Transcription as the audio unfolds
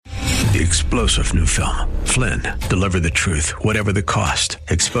The explosive new film, Flynn, deliver the truth, whatever the cost,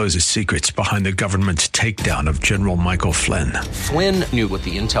 exposes secrets behind the government's takedown of General Michael Flynn. Flynn knew what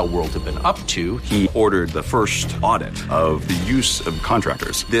the intel world had been up to. He ordered the first audit of the use of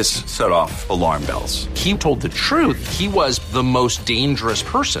contractors. This set off alarm bells. He told the truth. He was the most dangerous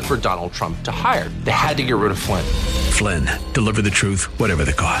person for Donald Trump to hire. They had to get rid of Flynn. Flynn, deliver the truth, whatever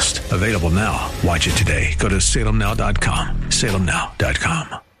the cost. Available now. Watch it today. Go to salemnow.com.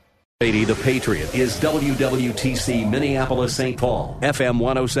 salemnow.com. 80 The Patriot is WWTC Minneapolis St. Paul, FM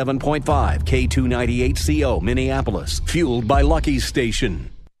 107.5, K298CO Minneapolis, fueled by Lucky's Station.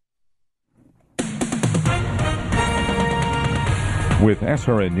 With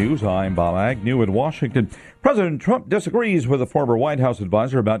SRN News, I'm Bob Agnew in Washington. President Trump disagrees with a former White House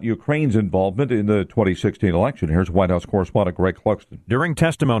advisor about Ukraine's involvement in the 2016 election. Here's White House correspondent Greg Clugston. During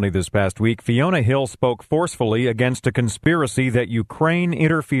testimony this past week, Fiona Hill spoke forcefully against a conspiracy that Ukraine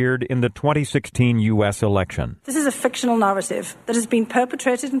interfered in the 2016 U.S. election. This is a fictional narrative that has been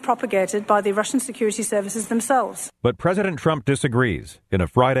perpetrated and propagated by the Russian security services themselves. But President Trump disagrees. In a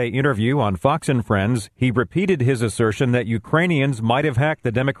Friday interview on Fox and Friends, he repeated his assertion that Ukrainians might have hacked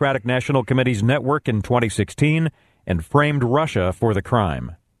the Democratic National Committee's network in 2016 and framed Russia for the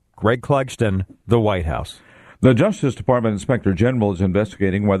crime. Greg Clugston, the White House. The Justice Department Inspector General is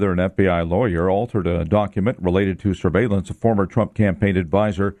investigating whether an FBI lawyer altered a document related to surveillance of former Trump campaign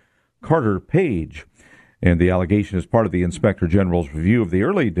advisor Carter Page. And the allegation is part of the Inspector General's review of the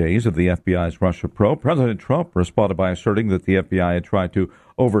early days of the FBI's Russia probe. President Trump responded by asserting that the FBI had tried to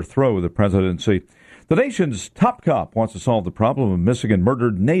overthrow the presidency. The nation's top cop wants to solve the problem of missing and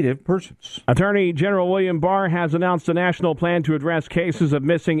murdered Native persons. Attorney General William Barr has announced a national plan to address cases of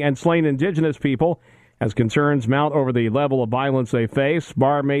missing and slain Indigenous people as concerns mount over the level of violence they face.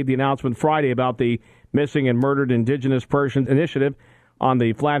 Barr made the announcement Friday about the Missing and Murdered Indigenous Persons Initiative on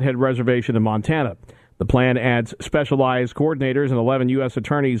the Flathead Reservation in Montana. The plan adds specialized coordinators in 11 U.S.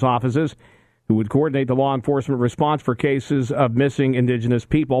 attorneys' offices who would coordinate the law enforcement response for cases of missing Indigenous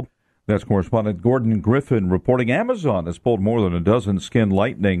people. That's correspondent Gordon Griffin reporting Amazon has pulled more than a dozen skin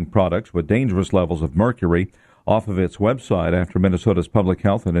lightening products with dangerous levels of mercury off of its website after Minnesota's public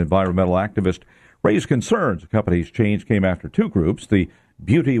health and environmental activists raised concerns. The company's change came after two groups. The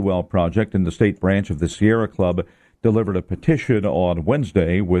Beauty Well Project and the state branch of the Sierra Club delivered a petition on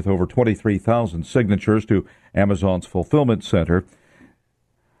Wednesday with over 23,000 signatures to Amazon's fulfillment center.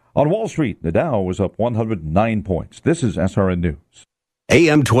 On Wall Street, the Dow was up 109 points. This is SRN News.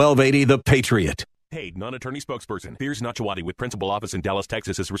 AM 1280 The Patriot. Paid non-attorney spokesperson. Piers Nachawati with principal office in Dallas,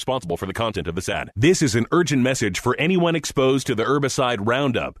 Texas is responsible for the content of this ad. This is an urgent message for anyone exposed to the herbicide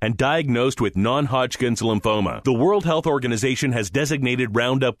Roundup and diagnosed with non-Hodgkin's lymphoma. The World Health Organization has designated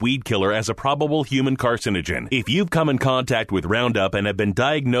Roundup weed killer as a probable human carcinogen. If you've come in contact with Roundup and have been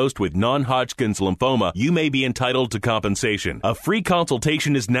diagnosed with non-Hodgkin's lymphoma, you may be entitled to compensation. A free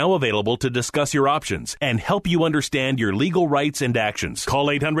consultation is now available to discuss your options and help you understand your legal rights and actions. Call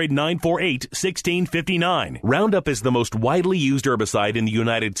 800-948-1659. Roundup is the most widely used herbicide in the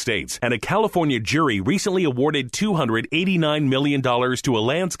United States, and a California jury recently awarded $289 million to a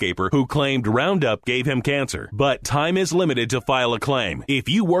landscaper who claimed Roundup gave him cancer. But time is limited to file a claim. If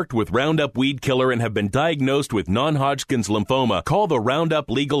you worked with Roundup weed killer and have been diagnosed with non-Hodgkin's lymphoma, call the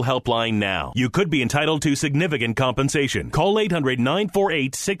Roundup Legal Helpline now. You could be entitled to significant compensation. Call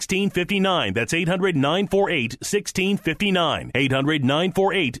 800-948-1659. That's 800-948-1659.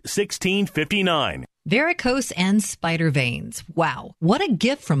 800-948-1659. Varicose and spider veins. Wow. What a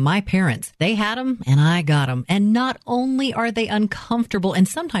gift from my parents. They had them and I got them. And not only are they uncomfortable and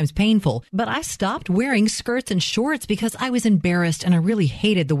sometimes painful, but I stopped wearing skirts and shorts because I was embarrassed and I really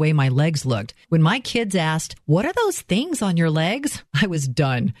hated the way my legs looked. When my kids asked, "What are those things on your legs?" I was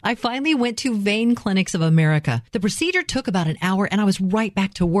done. I finally went to Vein Clinics of America. The procedure took about an hour and I was right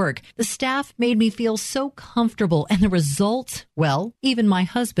back to work. The staff made me feel so comfortable and the results, well, even my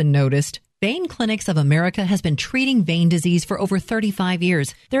husband noticed. Vein Clinics of America has been treating vein disease for over 35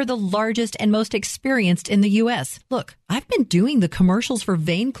 years. They're the largest and most experienced in the U.S. Look, I've been doing the commercials for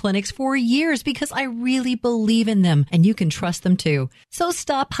Vein Clinics for years because I really believe in them, and you can trust them too. So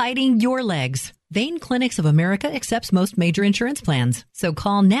stop hiding your legs. Vein Clinics of America accepts most major insurance plans. So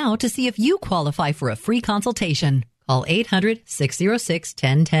call now to see if you qualify for a free consultation. Call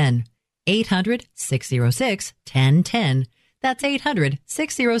 800-606-1010. 800-606-1010. That's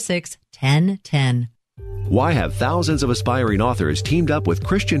 800-606-1010. Why have thousands of aspiring authors teamed up with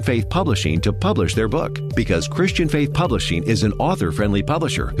Christian Faith Publishing to publish their book? Because Christian Faith Publishing is an author-friendly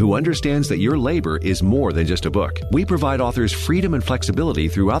publisher who understands that your labor is more than just a book. We provide authors freedom and flexibility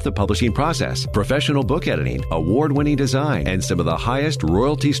throughout the publishing process, professional book editing, award-winning design, and some of the highest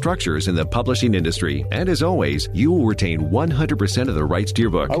royalty structures in the publishing industry. And as always, you will retain 100% of the rights to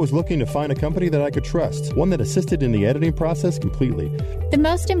your book. I was looking to find a company that I could trust, one that assisted in the editing process completely. The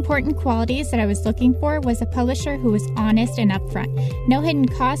most important qualities that I was looking for was a publisher who was honest and upfront, no hidden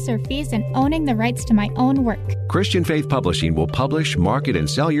costs or fees, and owning the rights to my own work. Christian Faith Publishing will publish, market, and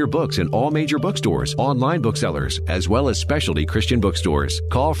sell your books in all major bookstores, online booksellers, as well as specialty Christian bookstores.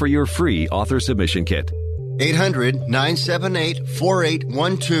 Call for your free author submission kit.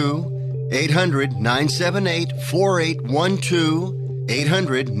 800-978-4812. 800-978-4812.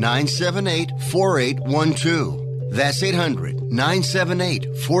 800-978-4812. That's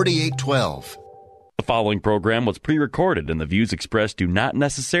 800-978-4812. The following program was pre-recorded, and the views expressed do not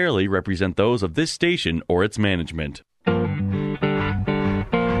necessarily represent those of this station or its management.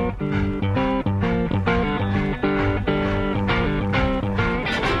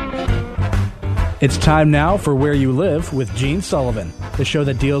 It's time now for Where You Live with Gene Sullivan, the show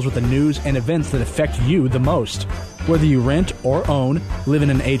that deals with the news and events that affect you the most. Whether you rent or own, live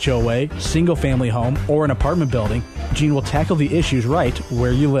in an HOA, single-family home, or an apartment building, Gene will tackle the issues right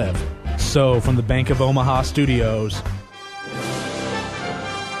where you live. So, from the Bank of Omaha studios,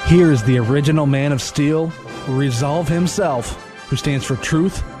 here is the original man of steel, Resolve himself, who stands for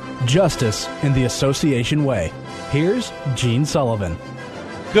truth, justice, and the association way. Here's Gene Sullivan.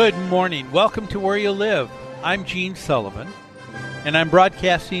 Good morning. Welcome to Where You Live. I'm Gene Sullivan, and I'm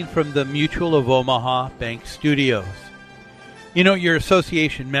broadcasting from the Mutual of Omaha Bank Studios. You know, your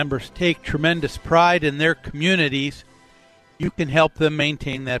association members take tremendous pride in their communities. You can help them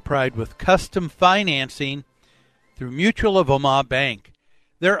maintain that pride with custom financing through Mutual of Omaha Bank.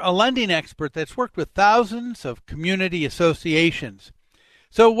 They're a lending expert that's worked with thousands of community associations.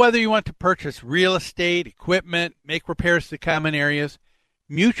 So whether you want to purchase real estate, equipment, make repairs to common areas,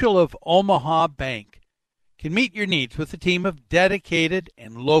 Mutual of Omaha Bank can meet your needs with a team of dedicated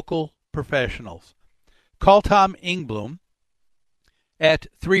and local professionals. Call Tom Ingblom at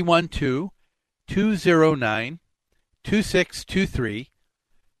 312-209-2623,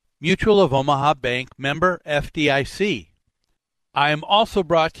 Mutual of Omaha Bank, member FDIC. I am also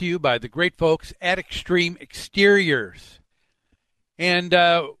brought to you by the great folks at Extreme Exteriors. And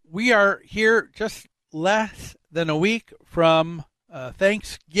we are here just less than a week from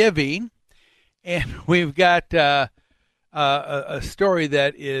Thanksgiving, and we've got a story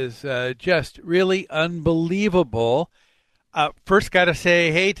that is just really unbelievable. First, got to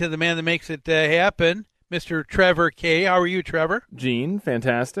say hey to the man that makes it happen, Mr. Trevor Kay. How are you, Trevor? Gene,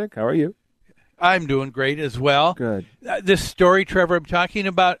 fantastic. How are you? I'm doing great as well. Good. This story, Trevor, I'm talking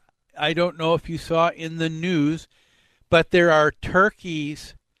about, I don't know if you saw in the news, but there are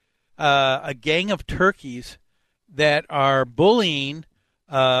turkeys, a gang of turkeys that are bullying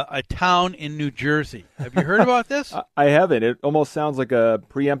a town in New Jersey. Have you heard about this? I haven't. It almost sounds like a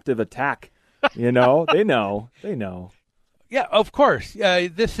preemptive attack. You know, they know. Yeah, of course.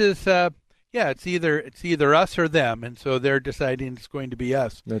 This is it's either us or them, and so they're deciding it's going to be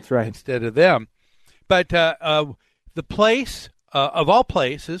us. That's right. Instead of them. But the place of all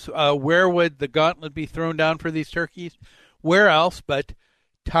places, where would the gauntlet be thrown down for these turkeys? Where else but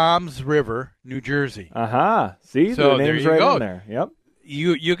Toms River, New Jersey. Aha. See, so the name's there you right go. in there. Yep.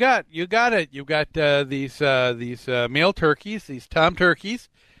 You got it. You got these male turkeys, these tom turkeys,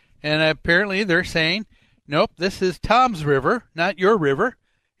 and apparently they're saying, nope, this is Tom's River, not your river.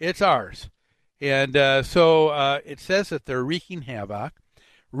 It's ours. And so it says that they're wreaking havoc.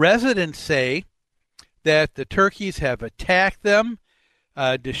 Residents say that the turkeys have attacked them,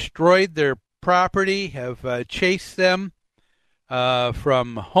 destroyed their property, have chased them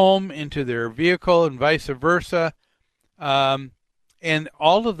from home into their vehicle and vice versa. And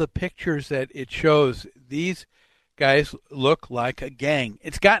all of the pictures that it shows, these guys look like a gang.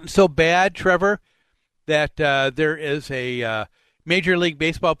 It's gotten so bad, Trevor, that there is a Major League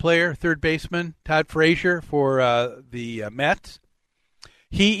Baseball player, third baseman, Todd Frazier for the Mets.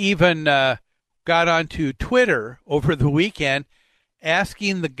 He even got onto Twitter over the weekend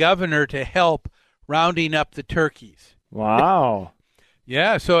asking the governor to help rounding up the turkeys. Wow.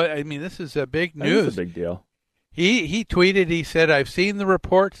 Yeah, so, I mean, this is a big news. It's a big deal. He tweeted, he said, I've seen the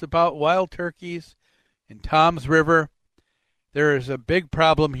reports about wild turkeys in Toms River. There is a big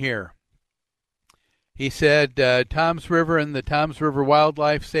problem here. He said, Toms River and the Toms River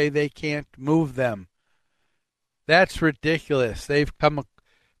Wildlife say they can't move them. That's ridiculous. They've come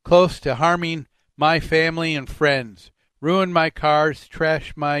close to harming my family and friends, ruin my cars,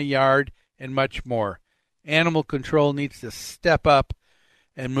 trash my yard, and much more. Animal control needs to step up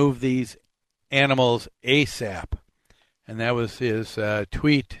and move these animals ASAP. And that was his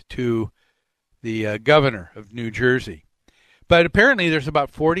tweet to the governor of New Jersey. But apparently there's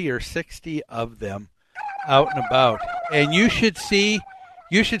about 40 or 60 of them out and about. And you should see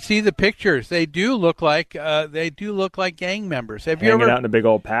the pictures. They do look like gang members. Have you Hanging ever out in a big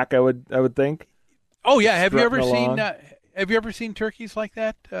old pack? I would think. Oh yeah, have you ever Strutting along. seen turkeys like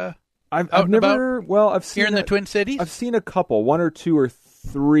that? I've never. Well, I've seen here in the Twin Cities. I've seen a couple, 1 or 2 or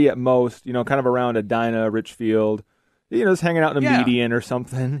 3 at most. You know, kind of around Edina, Richfield. You know, just hanging out in a median or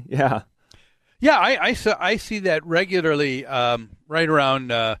something. Yeah. Yeah, I see that regularly. Right around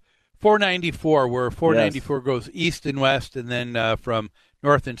 494, where 494 goes east and west, and then from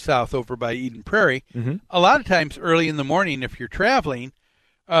north and south over by Eden Prairie. Mm-hmm. A lot of times early in the morning, if you're traveling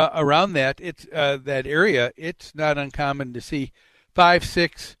around that area, it's not uncommon to see 5,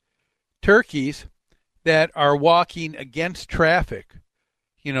 6 turkeys that are walking against traffic.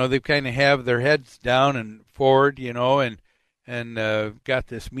 You know, they kind of have their heads down and forward, you know, and got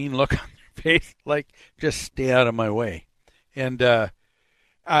this mean look on their face, like, just stay out of my way. And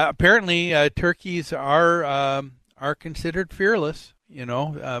apparently turkeys are considered fearless. You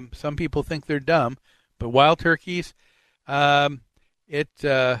know, some people think they're dumb, but wild turkeys, it's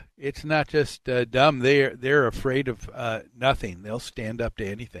not just dumb. They're afraid of nothing. They'll stand up to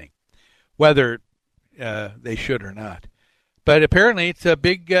anything, whether they should or not. But apparently, it's a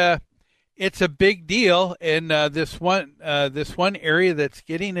big deal. And this one area that's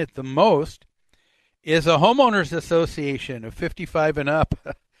getting it the most is a homeowners association of 55 and up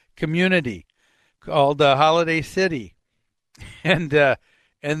community called Holiday City, and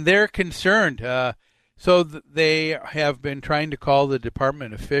they're concerned. So they have been trying to call the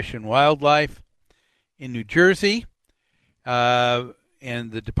Department of Fish and Wildlife in New Jersey, and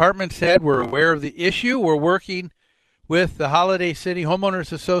the department said, we're aware of the issue. We're working with the Holiday City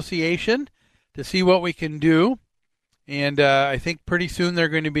Homeowners Association to see what we can do. And I think pretty soon they're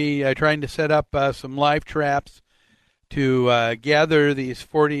going to be trying to set up some live traps to gather these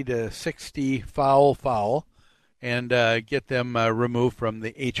 40 to 60 fowl and get them removed from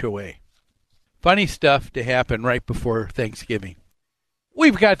the HOA. Funny stuff to happen right before Thanksgiving.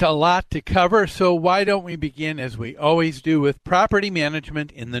 We've got a lot to cover, so why don't we begin, as we always do, with property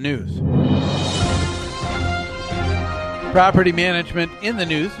management in the news. Property management in the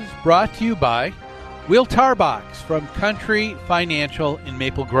news is brought to you by Will Tarbox from Country Financial in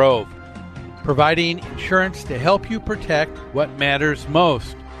Maple Grove, providing insurance to help you protect what matters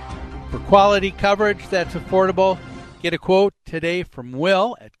most. For quality coverage that's affordable, get a quote today from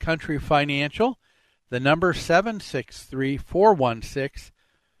Will at Country Financial. The number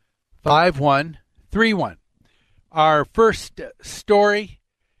 763-416-5131. Our first story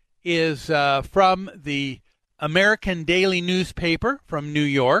is from the American Daily newspaper from New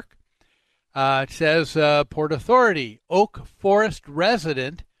York. It says Port Authority, Oak Forest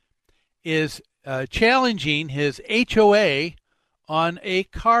resident is challenging his HOA on a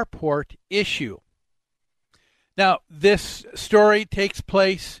carport issue. Now, this story takes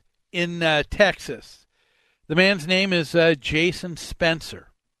place in Texas. The man's name is Jason Spencer,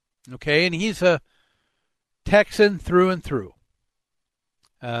 okay, and he's a Texan through and through.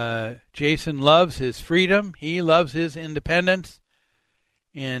 Jason loves his freedom. He loves his independence,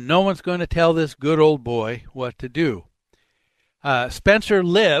 and no one's going to tell this good old boy what to do. Spencer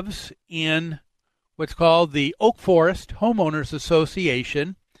lives in what's called the Oak Forest Homeowners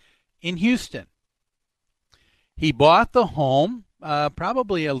Association in Houston. He bought the home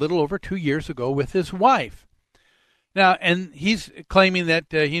probably a little over 2 years ago with his wife. Now, and he's claiming that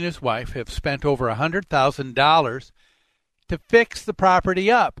he and his wife have spent over $100,000 to fix the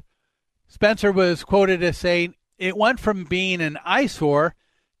property up. Spencer was quoted as saying, it went from being an eyesore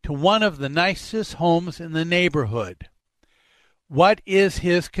to one of the nicest homes in the neighborhood. What is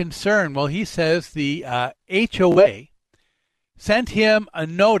his concern? Well, he says the HOA sent him a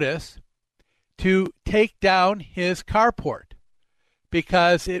notice to take down his carport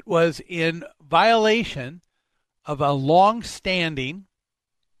because it was in violation of a long-standing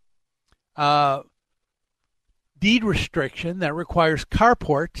deed restriction that requires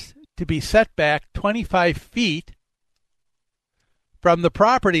carports to be set back 25 feet from the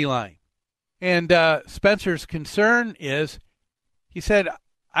property line. And Spencer's concern is, he said,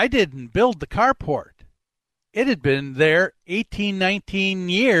 I didn't build the carport. It had been there 18, 19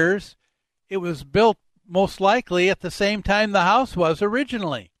 years. It was built most likely at the same time the house was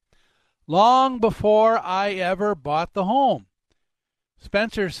originally, long before I ever bought the home.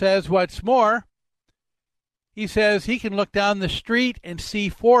 Spencer says what's more, He says he can look down the street and see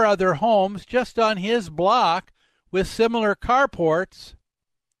 4 other homes just on his block with similar carports.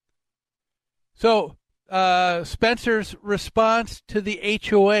 So, Spencer's response to the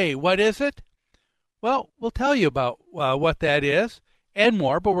HOA, what is it? Well, we'll tell you about what that is and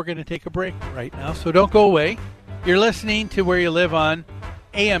more, but we're going to take a break right now, so don't go away. You're listening to Where You Live on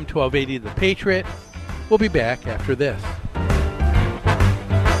AM 1280 The Patriot. We'll be back after this.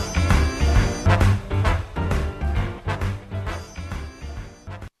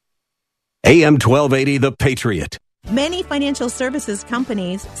 AM 1280 The Patriot. Many financial services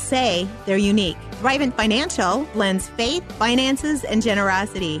companies say they're unique. Thrivent Financial blends faith, finances, and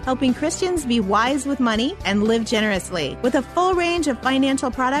generosity, helping Christians be wise with money and live generously. With a full range of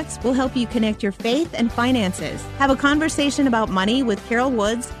financial products, we'll help you connect your faith and finances. Have a conversation about money with Carol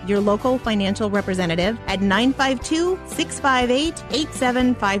Woods, your local financial representative, at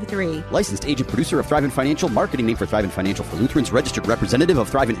 952-658-8753. Licensed agent producer of Thrivent Financial, marketing name for Thrivent Financial for Lutherans, registered representative of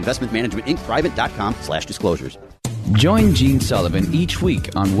Thrivent Investment Management, Inc., Thrivent.com/disclosures. Join Gene Sullivan each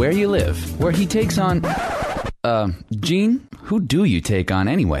week on Where You Live, where he takes on... Gene, who do you take on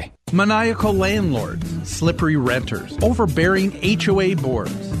anyway? Maniacal landlords, slippery renters, overbearing HOA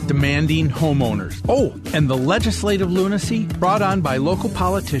boards, demanding homeowners. Oh, and the legislative lunacy brought on by local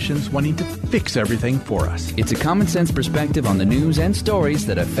politicians wanting to fix everything for us. It's a common sense perspective on the news and stories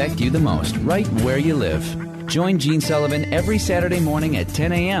that affect you the most, right where you live. Join Gene Sullivan every Saturday morning at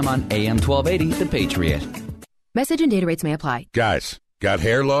 10 a.m. on AM 1280 The Patriot. Message and data rates may apply. Guys, got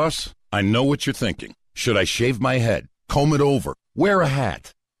hair loss? I know what you're thinking. Should I shave my head, comb it over, wear a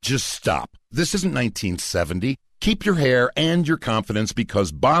hat? Just stop. This isn't 1970. Keep your hair and your confidence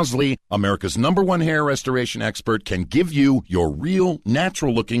because Bosley, America's #1 hair restoration expert, can give you your real,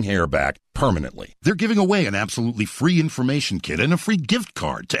 natural-looking hair back permanently. They're giving away an absolutely free information kit and a free gift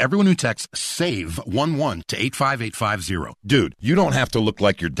card to everyone who texts SAVE11 to 85850. Dude, you don't have to look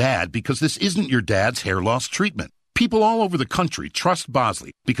like your dad because this isn't your dad's hair loss treatment. People all over the country trust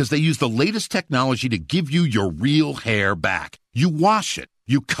Bosley because they use the latest technology to give you your real hair back. You wash it.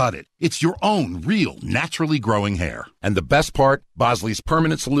 You cut it. It's your own real, naturally growing hair. And the best part, Bosley's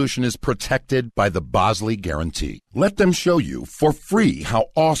permanent solution is protected by the Bosley Guarantee. Let them show you for free how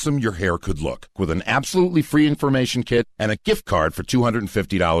awesome your hair could look with an absolutely free information kit and a gift card for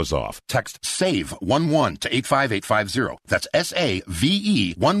 $250 off. Text SAVE11 to 85850. That's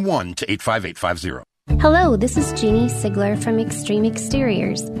SAVE11 to 85850. Hello, this is Jeannie Sigler from Extreme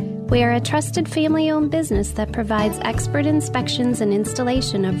Exteriors. We are a trusted family-owned business that provides expert inspections and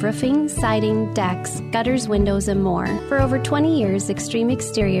installation of roofing, siding, decks, gutters, windows, and more. For over 20 years, Extreme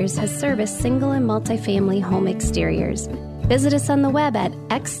Exteriors has serviced single and multifamily home exteriors. Visit us on the web at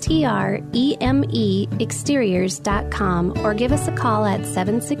xtremeexteriors.com or give us a call at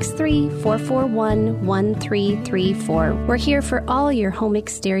 763-441-1334. We're here for all your home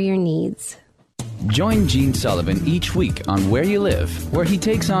exterior needs. Join Gene Sullivan each week on Where You Live, where he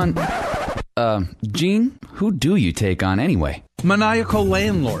takes on... Gene, who do you take on anyway? Maniacal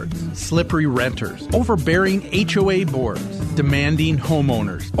landlords, slippery renters, overbearing HOA boards, demanding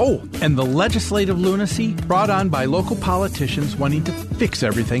homeowners. Oh, and the legislative lunacy brought on by local politicians wanting to fix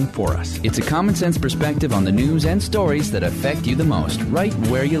everything for us. It's a common sense perspective on the news and stories that affect you the most, right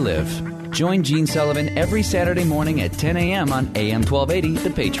where you live. Join Gene Sullivan every Saturday morning at 10 a.m. on AM 1280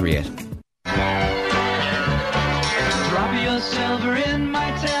 The Patriot. Drop your silver in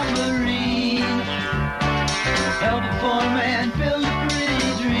my tambourine. Help a poor man build a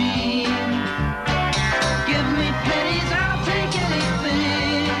pretty dream. Give me pennies, I'll take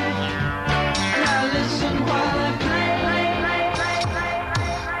anything. Now listen while I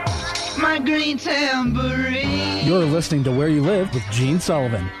play my green tambourine. You're listening to Where You Live with Gene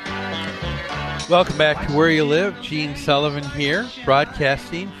Sullivan. Welcome back to Where You Live. Gene Sullivan here,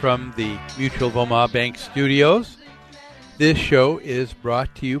 broadcasting from the Mutual of Omaha Bank studios. This show is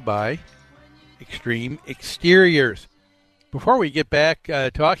brought to you by Extreme Exteriors. Before we get back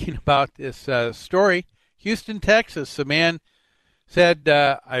talking about this story, Houston, Texas, a man said,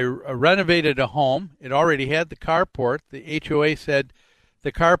 I renovated a home. It already had the carport. The HOA said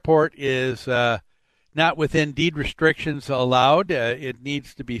the carport is not within deed restrictions allowed. It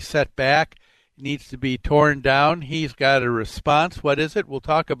needs to be set back. Needs to be torn down. He's got a response. What is it? We'll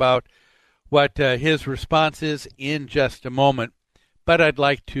talk about what his response is in just a moment. But I'd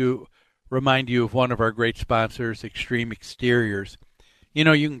like to remind you of one of our great sponsors, Extreme Exteriors. You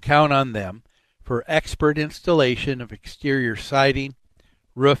know, you can count on them for expert installation of exterior siding,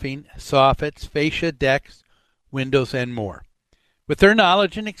 roofing, soffits, fascia, decks, windows, and more. With their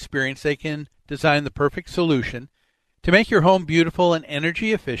knowledge and experience, they can design the perfect solution to make your home beautiful and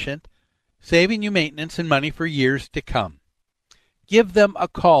energy efficient, saving you maintenance and money for years to come. Give them a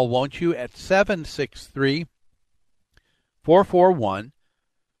call, won't you, at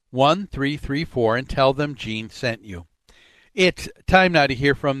 763-441-1334 and tell them Gene sent you. It's time now to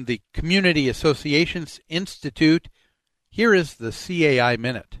hear from the Community Associations Institute. Here is the CAI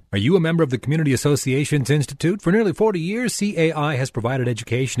Minute. Are you a member of the Community Associations Institute? For nearly 40 years, CAI has provided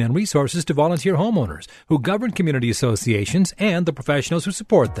education and resources to volunteer homeowners who govern community associations and the professionals who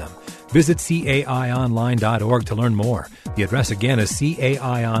support them. Visit caionline.org to learn more. The address again is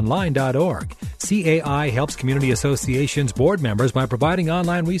caionline.org. CAI helps community associations board members by providing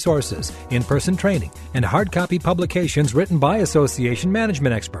online resources, in-person training, and hard copy publications written by association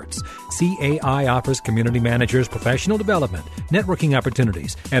management experts. CAI offers community managers professional development, networking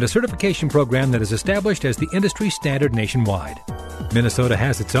opportunities, and a certification program that is established as the industry standard nationwide. Minnesota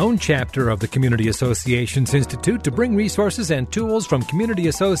has its own chapter of the Community Associations Institute to bring resources and tools from community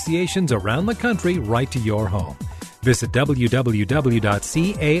associations around the country right to your home. Visit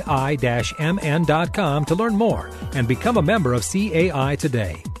www.cai-mn.com to learn more and become a member of CAI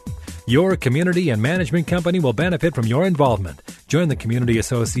today. Your community and management company will benefit from your involvement. Join the Community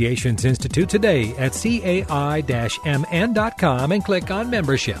Associations Institute today at cai-mn.com and click on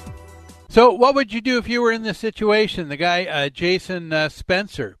membership. So what would you do if you were in this situation? The guy, Jason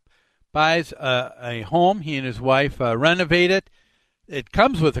Spencer, buys a home. He and his wife renovate it. It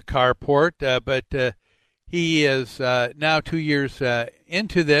comes with a carport, but he is now 2 years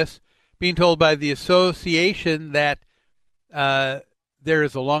into this, being told by the association that there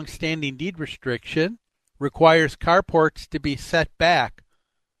is a long-standing deed restriction, requires carports to be set back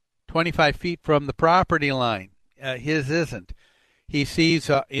 25 feet from the property line. His isn't. He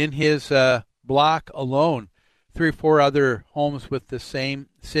sees in his block alone 3 or 4 other homes with the same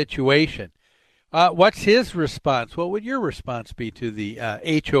situation. What's his response? What would your response be to the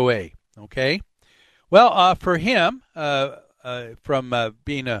HOA? Okay. Well, for him, from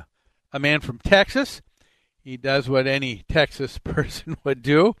being a man from Texas, he does what any Texas person would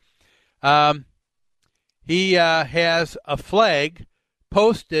do. He has a flag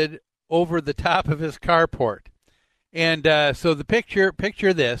posted over the top of his carport. And so the picture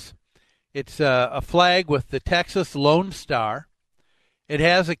this. It's a flag with the Texas Lone Star. It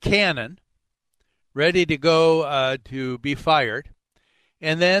has a cannon ready to go to be fired.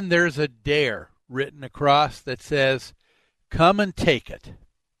 And then there's a dare written across that says, "Come and take it."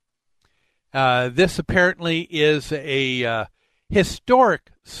 This apparently is a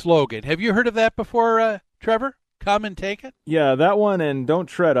historic slogan. Have you heard of that before, Trevor? Come and take it? Yeah, that one and "Don't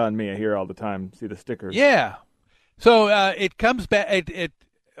tread on me" I hear all the time. See the stickers. Yeah. So it comes back. It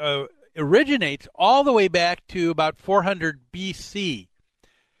originates all the way back to about 400 BC,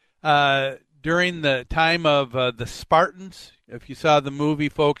 during the time of the Spartans. If you saw the movie,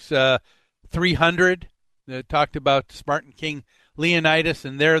 folks, 300, that talked about Spartan King Leonidas,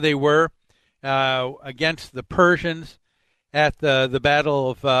 and there they were against the Persians at the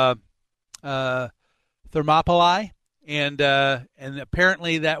Battle of Thermopylae, and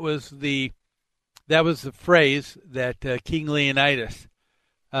apparently that was the phrase that King Leonidas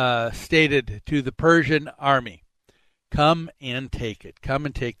stated to the Persian army: "Come and take it. Come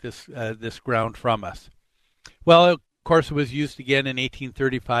and take this ground from us." Well, of course, it was used again in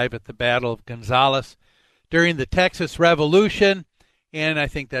 1835 at the Battle of Gonzales during the Texas Revolution, and I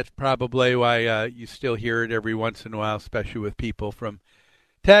think that's probably why you still hear it every once in a while, especially with people from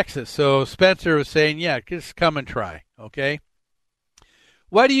Texas. So Spencer was saying, yeah, just come and try, okay?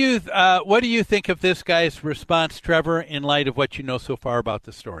 What do you think of this guy's response, Trevor, in light of what you know so far about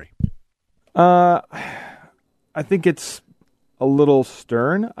the story? I think it's a little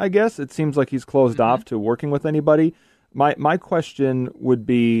stern, I guess. It seems like he's closed off to working with anybody. My question would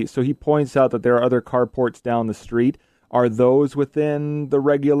be, so he points out that there are other carports down the street. Are those within the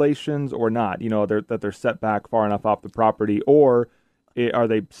regulations or not? You know, that they're set back far enough off the property, or are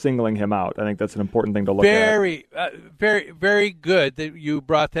they singling him out? I think that's an important thing to look at. Very, very good that you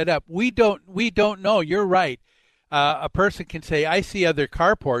brought that up. We don't know. You're right. A person can say, "I see other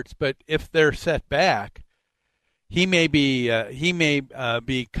carports," but if they're set back, he may be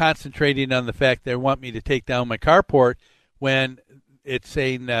concentrating on the fact they want me to take down my carport when it's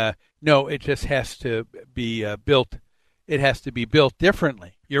saying no. It just has to be built. It has to be built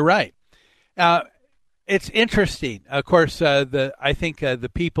differently. You're right. It's interesting. Of course, I think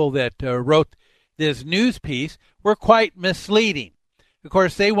the people that wrote this news piece were quite misleading. Of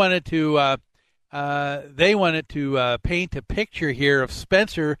course, they wanted to paint a picture here of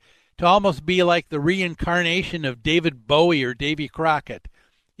Spencer to almost be like the reincarnation of David Bowie or Davy Crockett,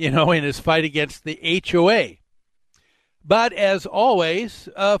 in his fight against the HOA. But as always,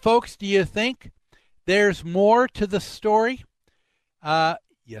 folks, do you think there's more to the story?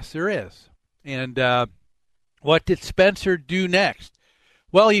 Yes, there is. And what did Spencer do next?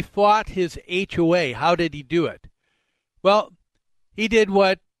 Well, he fought his HOA. How did he do it? Well, he did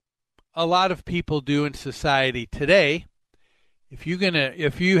what a lot of people do in society today. If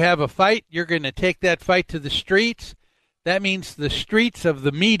you have a fight, you're gonna take that fight to the streets. That means the streets of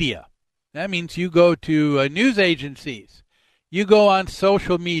the media. That means you go to news agencies. You go on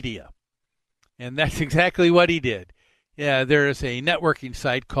social media. And that's exactly what he did. Yeah, there is a networking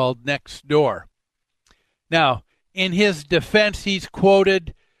site called Nextdoor. Now, in his defense, he's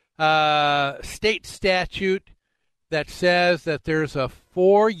quoted state statute that says that there's a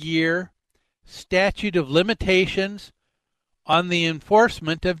 4-year statute of limitations on the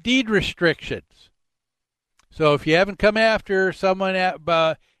enforcement of deed restrictions. So if you haven't come after someone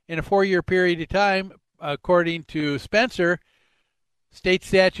in a 4-year period of time, according to Spencer, state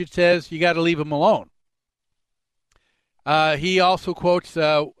statute says you got to leave them alone. He also quotes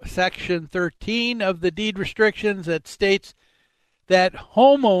Section 13 of the deed restrictions that states that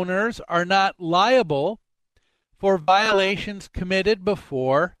homeowners are not liable for violations committed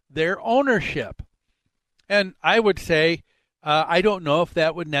before their ownership. And I would say, I don't know if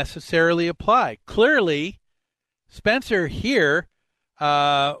that would necessarily apply. Clearly, Spencer here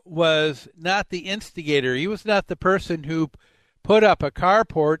was not the instigator. He was not the person who put up a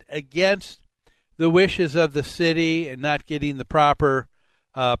carport against the wishes of the city and not getting the proper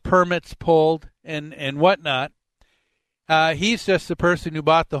permits pulled and whatnot. He's just the person who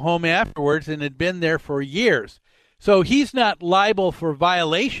bought the home afterwards and had been there for years. So he's not liable for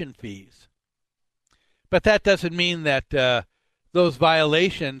violation fees. But that doesn't mean that those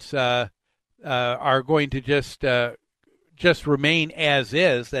violations are going to just remain as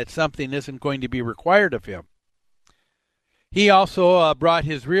is, that something isn't going to be required of him. He also brought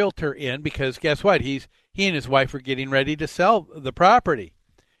his realtor in because guess what? He and his wife were getting ready to sell the property.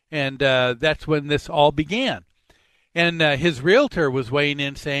 And that's when this all began. And his realtor was weighing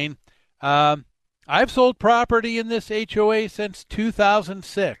in saying, I've sold property in this HOA since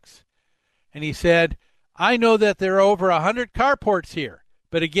 2006. And he said, I know that there are over 100 carports here.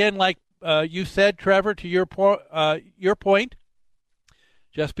 But again, like you said, Trevor, to your point,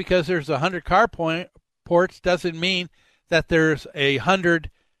 just because there's 100 carports doesn't mean that there's 100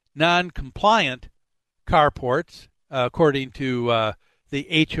 non-compliant carports, according to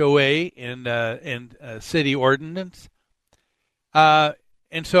the HOA and city ordinance. And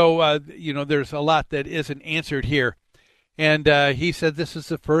so, there's a lot that isn't answered here. And he said, this is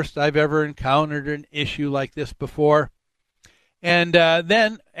the first I've ever encountered an issue like this before. And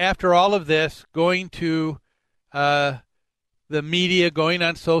then after all of this, going to the media, going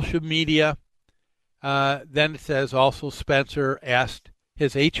on social media, then it says also Spencer asked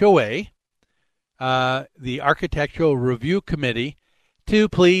his HOA, the Architectural Review Committee, to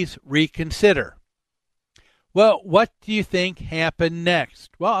please reconsider. Well, what do you think happened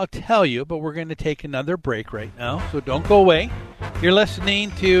next? Well, I'll tell you, but we're going to take another break right now, so don't go away. You're listening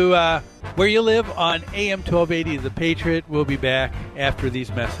to Where You Live on AM 1280 The Patriot. We'll be back after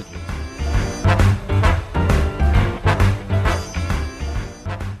these messages.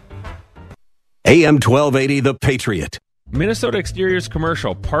 AM 1280 The Patriot. Minnesota Exteriors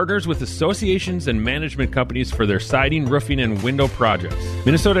Commercial partners with associations and management companies for their siding, roofing, and window projects.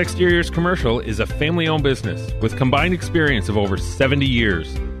 Minnesota Exteriors Commercial is a family-owned business with combined experience of over 70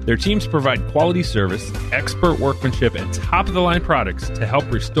 years. Their teams provide quality service, expert workmanship, and top-of-the-line products to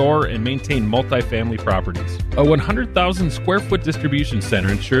help restore and maintain multifamily properties. A 100,000 square foot distribution center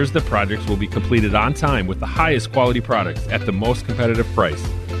ensures the projects will be completed on time with the highest quality products at the most competitive price.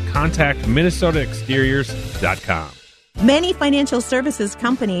 Contact MinnesotaExteriors.com. Many financial services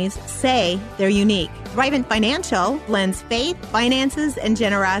companies say they're unique. Thrivent Financial blends faith, finances, and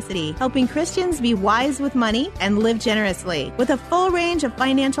generosity, helping Christians be wise with money and live generously. With a full range of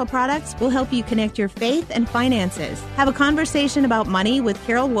financial products, we'll help you connect your faith and finances. Have a conversation about money with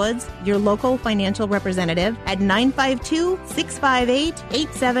Carol Woods, your local financial representative, at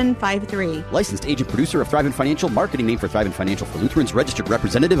 952-658-8753. Licensed agent producer of Thrivent Financial, marketing name for Thrivent Financial for Lutherans, registered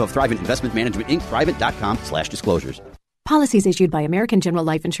representative of Thrivent Investment Management, Inc., Thrivent.com/disclosures. Policies issued by American General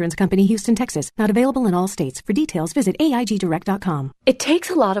Life Insurance Company, Houston, Texas. Not available in all states. For details, visit AIGdirect.com. It takes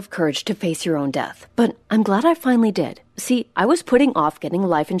a lot of courage to face your own death, but I'm glad I finally did. See, I was putting off getting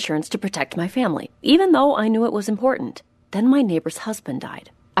life insurance to protect my family, even though I knew it was important. Then my neighbor's husband died.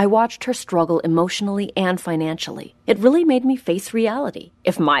 I watched her struggle emotionally and financially. It really made me face reality.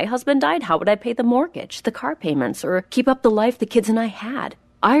 If my husband died, how would I pay the mortgage, the car payments, or keep up the life the kids and I had?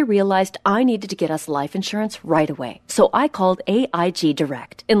 I realized I needed to get us life insurance right away. So I called AIG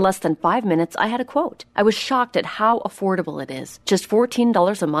Direct. In less than 5 minutes, I had a quote. I was shocked at how affordable it is. Just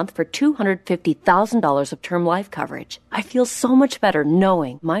 $14 a month for $250,000 of term life coverage. I feel so much better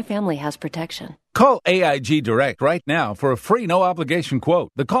knowing my family has protection. Call AIG Direct right now for a free no-obligation quote.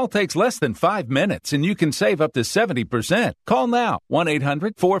 The call takes less than 5 minutes, and you can save up to 70%. Call now,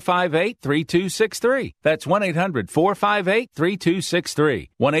 1-800-458-3263. That's 1-800-458-3263.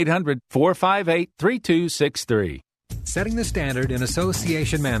 1-800-458-3263. Setting the standard in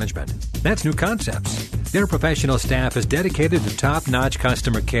association management. That's New Concepts. Their professional staff is dedicated to top-notch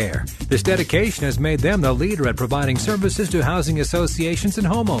customer care. This dedication has made them the leader at providing services to housing associations and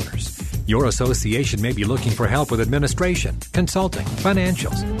homeowners. Your association may be looking for help with administration, consulting,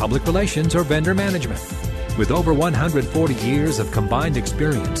 financials, public relations, or vendor management. With over 140 years of combined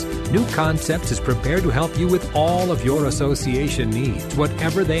experience, New Concepts is prepared to help you with all of your association needs,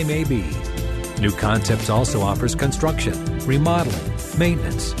 whatever they may be. New Concepts also offers construction, remodeling,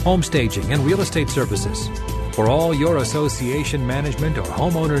 maintenance, home staging, and real estate services. For all your association management or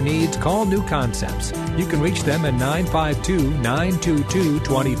homeowner needs, call New Concepts. You can reach them at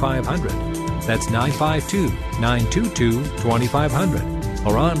 952-922-2500. That's 952-922-2500.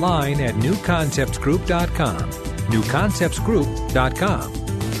 Or online at newconceptsgroup.com.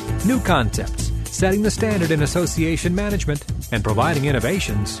 newconceptsgroup.com. New Concepts, setting the standard in association management and providing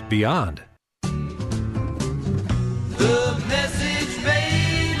innovations beyond. The message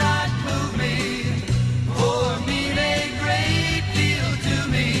may not move me or mean a great deal to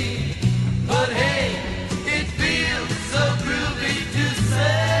me, but hey, it feels so groovy to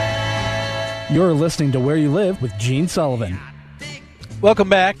say. You're listening to Where You Live with Gene Sullivan. Welcome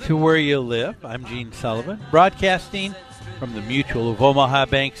back to Where You Live. I'm Gene Sullivan, broadcasting from the Mutual of Omaha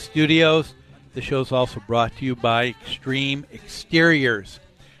Bank studios. The show's also brought to you by Extreme Exteriors.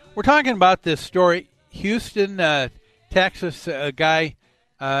 We're talking about this story. Houston, Texas, a guy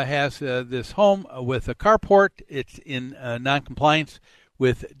has this home with a carport. It's in noncompliance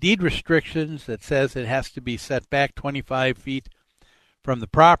with deed restrictions that says it has to be set back 25 feet from the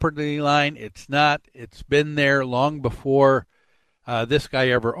property line. It's not. It's been there long before this guy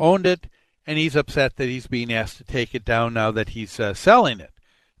ever owned it, and he's upset that he's being asked to take it down now that he's selling it.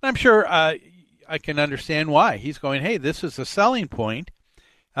 And I'm sure I can understand why. He's going, hey, this is a selling point.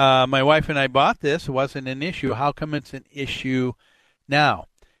 My wife and I bought this. It wasn't an issue. How come it's an issue now?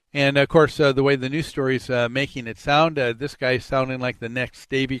 And, of course, the way the news story is making it sound, this guy's sounding like the next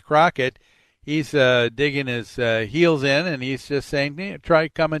Davy Crockett. He's digging his heels in, and he's just saying, hey,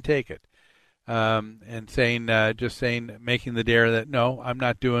 come and take it. And saying, making the dare that, no, I'm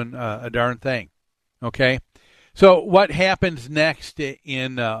not doing a darn thing. Okay? So what happens next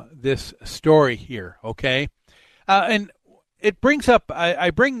in this story here, okay? And it brings up,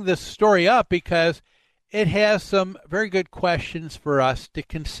 I bring this story up because it has some very good questions for us to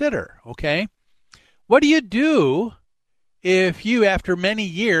consider, okay? What do you do if you, after many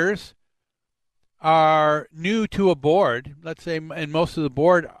years, are new to a board, let's say, and most of the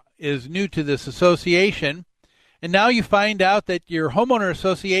board is new to this association, and now you find out that your homeowner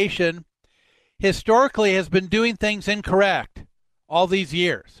association historically has been doing things incorrect all these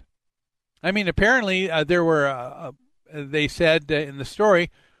years? I mean, apparently there were, they said in the story,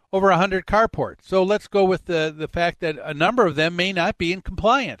 over 100 carports. So let's go with the fact that a number of them may not be in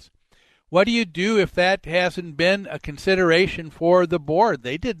compliance. What do you do if that hasn't been a consideration for the board?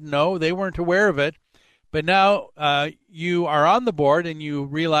 They didn't know. They weren't aware of it. But now you are on the board and you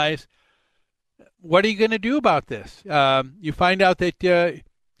realize, what are you going to do about this? You find out that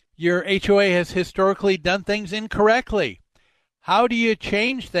your HOA has historically done things incorrectly. How do you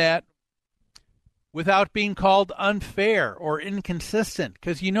change that without being called unfair or inconsistent?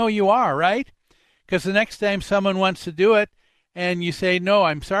 Because you know you are, right? Because the next time someone wants to do it and you say, no,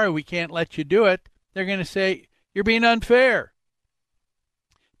 I'm sorry, we can't let you do it, they're going to say, you're being unfair.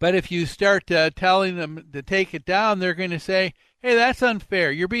 But if you start telling them to take it down, they're going to say, hey, that's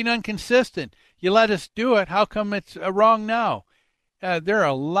unfair. You're being inconsistent. You let us do it. How come it's wrong now? There are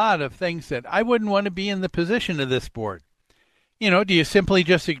a lot of things that I wouldn't want to be in the position of this board. You know, do you simply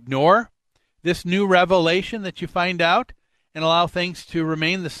just ignore this new revelation that you find out and allow things to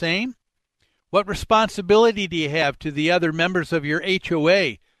remain the same? What responsibility do you have to the other members of your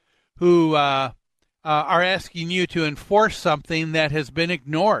HOA who are asking you to enforce something that has been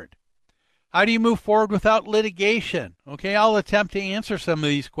ignored? How do you move forward without litigation? Okay, I'll attempt to answer some of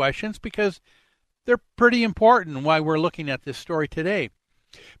these questions because they're pretty important why we're looking at this story today.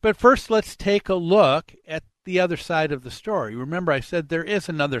 But first, let's take a look at the other side of the story. Remember, I said there is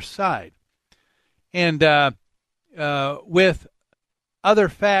another side. And with other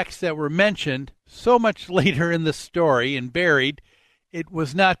facts that were mentioned so much later in the story and buried, it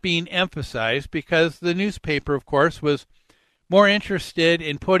was not being emphasized because the newspaper, of course, was more interested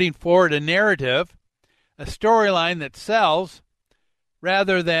in putting forward a narrative, a storyline that sells,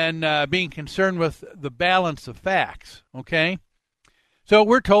 rather than being concerned with the balance of facts, okay? So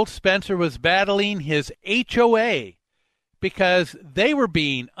we're told Spencer was battling his HOA because they were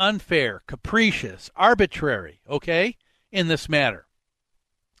being unfair, capricious, arbitrary, okay, in this matter.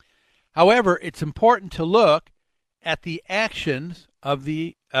 However, it's important to look at the actions of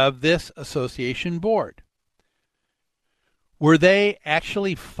this association board. Were they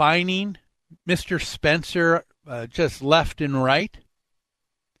actually fining Mr. Spencer just left and right?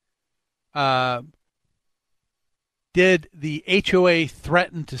 Did the HOA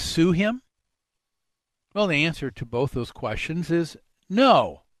threaten to sue him? Well, the answer to both those questions is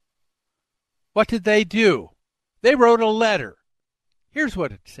no. What did they do? They wrote a letter. Here's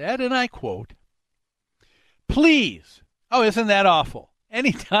what it said, and I quote, "Please," oh, isn't that awful?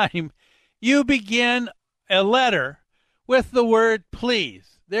 Anytime you begin a letter with the word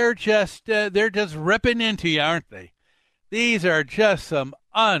please, they're just ripping into you, aren't they? These are just some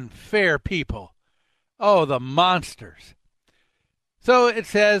unfair people. Oh, the monsters. So it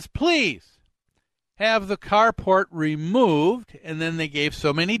says, please have the carport removed, and then they gave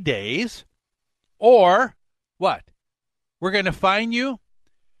so many days. Or what? We're going to fine you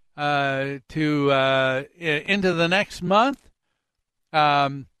into the next month.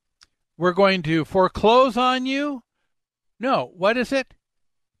 We're going to foreclose on you. No, what is it?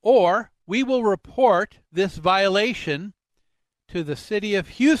 Or we will report this violation to the city of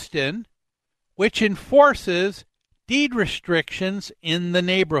Houston, which enforces deed restrictions in the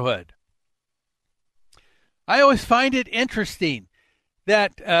neighborhood. I always find it interesting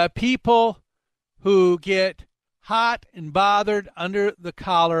that people who get hot and bothered under the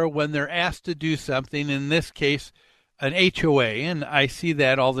collar when they're asked to do something, in this case, an HOA, and I see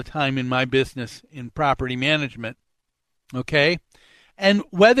that all the time in my business in property management, okay? And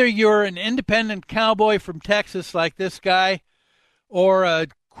whether you're an independent cowboy from Texas like this guy or a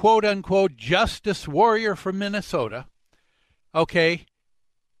quote-unquote justice warrior from Minnesota, okay,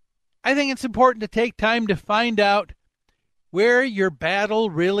 I think it's important to take time to find out where your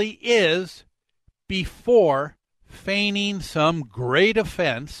battle really is before feigning some great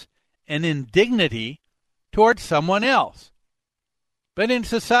offense and indignity towards someone else. But in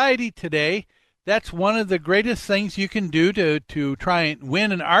society today, that's one of the greatest things you can do to try and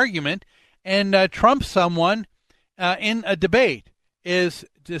win an argument and trump someone in a debate, is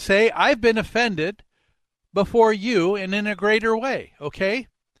to say, I've been offended before you and in a greater way, okay?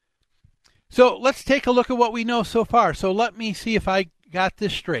 So let's take a look at what we know so far. So let me see if I got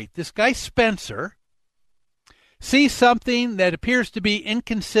this straight. This guy Spencer sees something that appears to be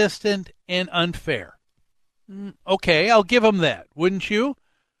inconsistent and unfair. Okay, I'll give him that, wouldn't you?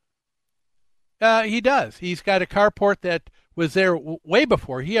 He does. He's got a carport that was there way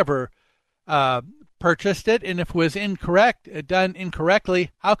before he ever purchased it, and if it was done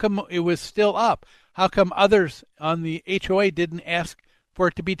incorrectly, how come it was still up? How come others on the HOA didn't ask for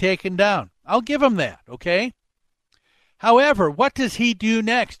it to be taken down? I'll give him that, okay? However, what does he do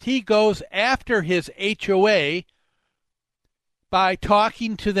next? He goes after his HOA by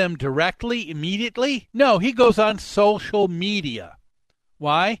talking to them directly, immediately? No, he goes on social media.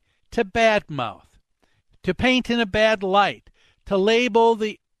 Why? To badmouth, to paint in a bad light, to label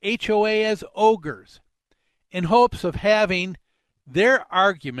the HOA as ogres, in hopes of having their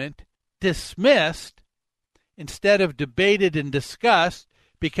argument dismissed instead of debated and discussed,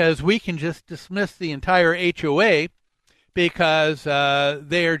 because we can just dismiss the entire HOA because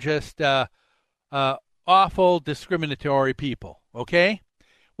they're just awful, discriminatory people, okay?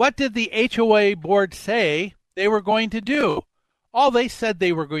 What did the HOA board say they were going to do? All they said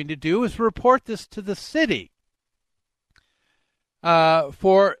they were going to do is report this to the city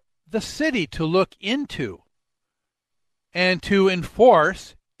for the city to look into and to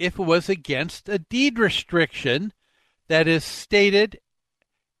enforce if it was against a deed restriction that is stated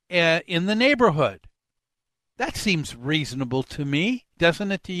in the neighborhood. That seems reasonable to me,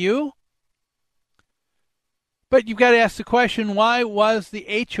 doesn't it to you? But you've got to ask the question, why was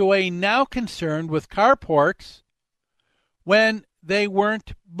the HOA now concerned with carports when they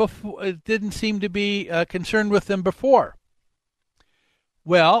weren't before? Didn't seem to be concerned with them before.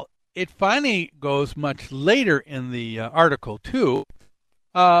 Well, it finally goes much later in the article too,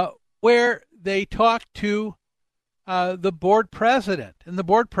 where they talked to the board president, and the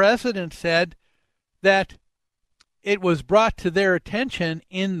board president said that it was brought to their attention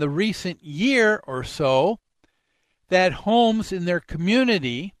in the recent year or so that homes in their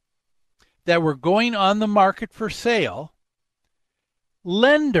community that were going on the market for sale,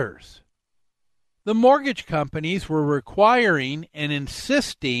 lenders, the mortgage companies, were requiring and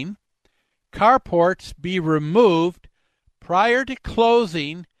insisting carports be removed prior to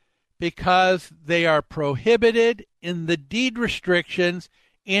closing because they are prohibited in the deed restrictions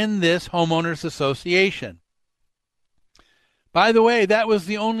in this homeowners association. By the way, that was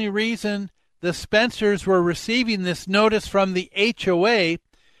the only reason the Spencers were receiving this notice from the HOA,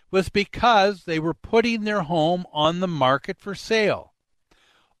 was because they were putting their home on the market for sale.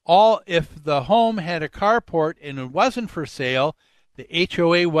 If the home had a carport and it wasn't for sale, the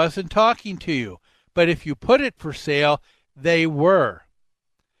HOA wasn't talking to you. But if you put it for sale, they were.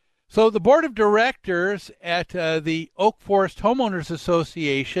 So the board of directors at the Oak Forest Homeowners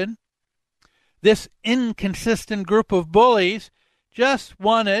Association, this inconsistent group of bullies, just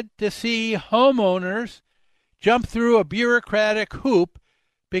wanted to see homeowners jump through a bureaucratic hoop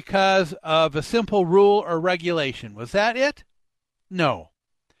because of a simple rule or regulation. Was that it? No.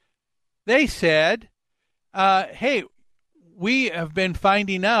 They said, hey, we have been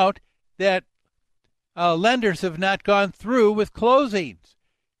finding out that lenders have not gone through with closings.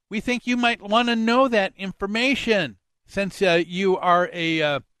 We think you might want to know that information since you are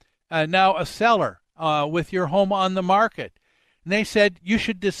now a seller with your home on the market. And they said you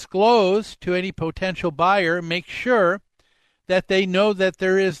should disclose to any potential buyer, make sure that they know that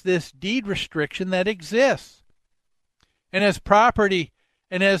there is this deed restriction that exists. And as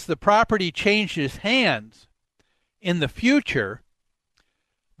the property changes hands in the future,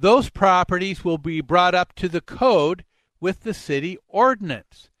 those properties will be brought up to the code with the city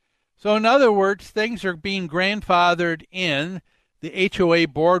ordinance. So in other words, things are being grandfathered in. The HOA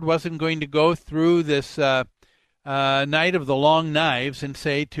board wasn't going to go through this night of the long knives and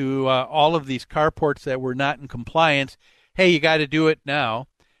say to all of these carports that were not in compliance, hey, you got to do it now,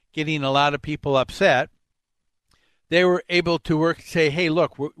 getting a lot of people upset. They were able to say, hey,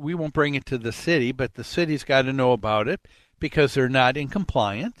 look, we won't bring it to the city, but the city's got to know about it because they're not in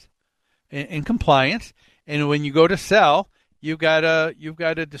compliance. And when you go to sell, you've got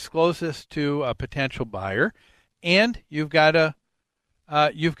to disclose this to a potential buyer, and you've got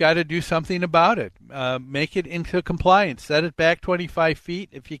to do something about it. Make it into compliance. Set it back 25 feet.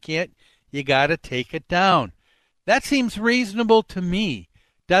 If you can't, you got to take it down. That seems reasonable to me.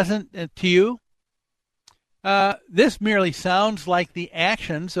 Doesn't it to you? This merely sounds like the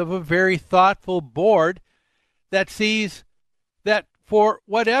actions of a very thoughtful board that sees that for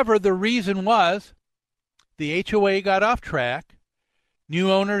whatever the reason was, the HOA got off track.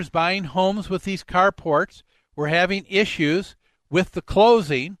 New owners buying homes with these carports were having issues with the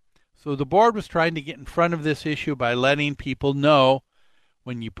closing. So the board was trying to get in front of this issue by letting people know,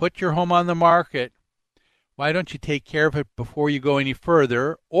 when you put your home on the market, why don't you take care of it before you go any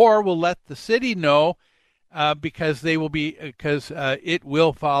further? Or we'll let the city know because it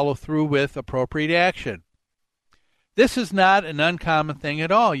will follow through with appropriate action. This is not an uncommon thing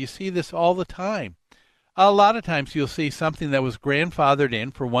at all. You see this all the time. A lot of times you'll see something that was grandfathered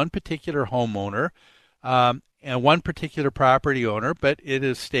in for one particular homeowner and one particular property owner, but it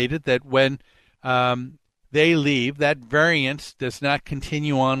is stated that when they leave, that variance does not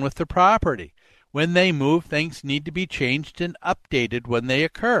continue on with the property. When they move, things need to be changed and updated when they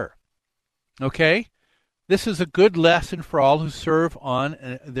occur. Okay? This is a good lesson for all who serve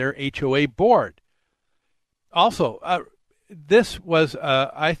on their HOA board. Also, this was,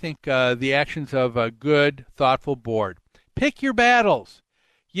 I think, the actions of a good, thoughtful board. Pick your battles.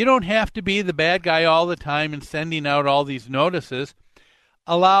 You don't have to be the bad guy all the time and sending out all these notices.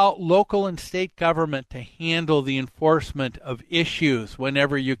 Allow local and state government to handle the enforcement of issues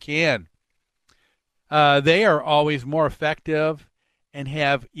whenever you can. They are always more effective and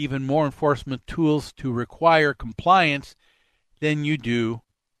have even more enforcement tools to require compliance than you do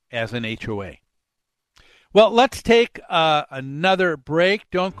as an HOA. Well, let's take another break.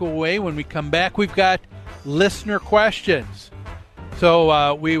 Don't go away. When we come back, we've got listener questions.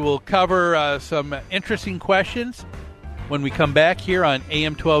 So we will cover some interesting questions when we come back here on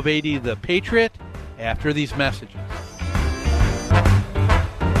AM 1280 The Patriot after these messages.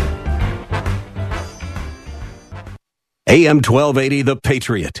 AM 1280 The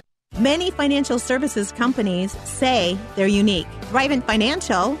Patriot. Many financial services companies say they're unique. Thrivent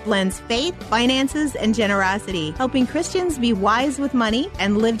Financial blends faith, finances, and generosity, helping Christians be wise with money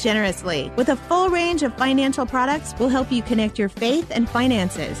and live generously. With a full range of financial products, we'll help you connect your faith and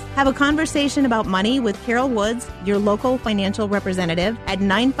finances. Have a conversation about money with Carol Woods, your local financial representative, at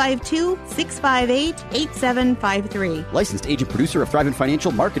 952-658-8753. Licensed agent producer of Thrivent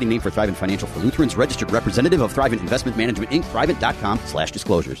Financial, marketing name for Thrivent Financial for Lutherans, registered representative of Thrivent Investment Management, Inc.,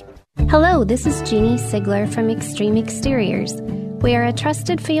 Thrivent.com/disclosures. Hello, this is Jeannie Sigler from Extreme Exteriors. We are a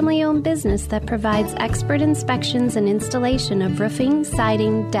trusted family-owned business that provides expert inspections and installation of roofing,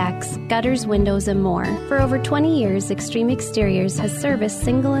 siding, decks, gutters, windows, and more. For over 20 years, Extreme Exteriors has serviced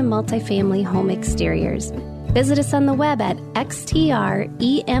single and multifamily home exteriors. Visit us on the web at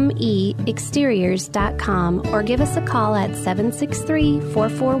xtremeexteriors.com or give us a call at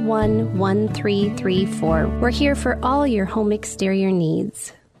 763-441-1334. We're here for all your home exterior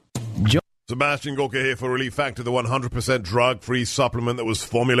needs. Sebastian Gorka here for Relief Factor, the 100% drug-free supplement that was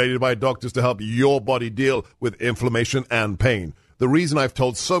formulated by doctors to help your body deal with inflammation and pain. The reason I've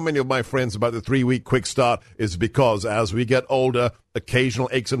told so many of my friends about the 3-week quick start is because as we get older, occasional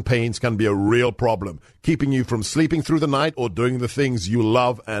aches and pains can be a real problem, keeping you from sleeping through the night or doing the things you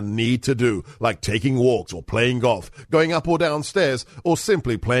love and need to do, like taking walks or playing golf, going up or down stairs, or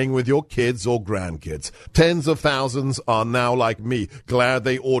simply playing with your kids or grandkids. Tens of thousands are now like me, glad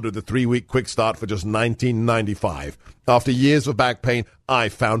they ordered the 3-week quick start for just $19.95. After years of back pain, I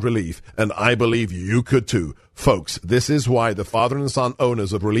found relief, and I believe you could too. Folks, this is why the father and son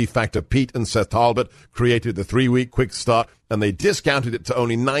owners of Relief Factor, Pete and Seth Talbot, created the 3-week quick start, and they discounted it to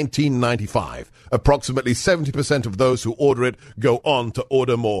only $19.95. Approximately 70% of those who order it go on to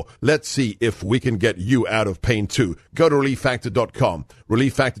order more. Let's see if we can get you out of pain too. Go to ReliefFactor.com,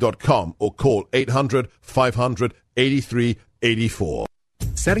 ReliefFactor.com, or call 800-500-8384.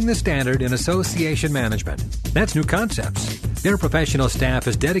 Setting the standard in association management. That's New Concepts. Their professional staff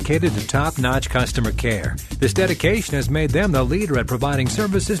is dedicated to top-notch customer care. This dedication has made them the leader at providing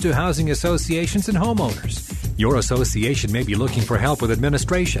services to housing associations and homeowners. Your association may be looking for help with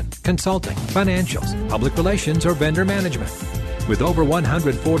administration, consulting, financials, public relations, or vendor management. With over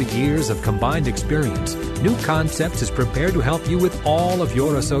 140 years of combined experience, New Concepts is prepared to help you with all of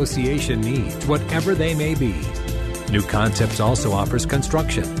your association needs, whatever they may be. New Concepts also offers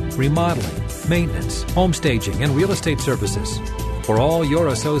construction, remodeling, maintenance, home staging, and real estate services. For all your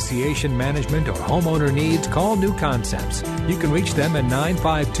association management or homeowner needs, call New Concepts. You can reach them at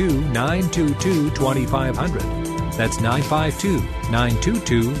 952-922-2500. That's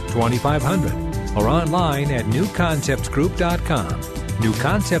 952-922-2500. Or online at newconceptsgroup.com.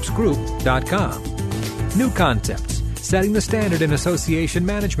 newconceptsgroup.com. New Concepts, setting the standard in association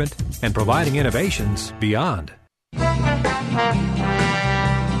management and providing innovations beyond.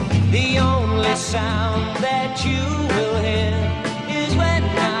 The only sound that you will hear is when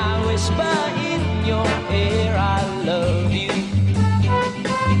I whisper in your ear, I love you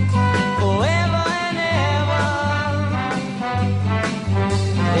forever and ever.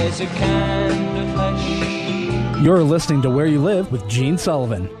 There's a kind of hush. You're listening to Where You Live with Gene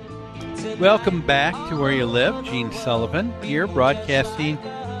Sullivan. Welcome back to Where You Live. Gene Sullivan here, broadcasting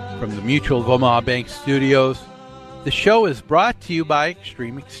from the Mutual of Omaha Bank Studios. The show is brought to you by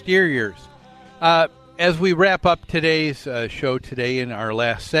Extreme Exteriors. As we wrap up today's show today in our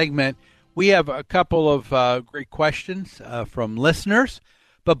last segment, we have a couple of great questions from listeners.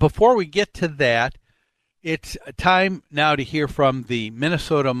 But before we get to that, it's time now to hear from the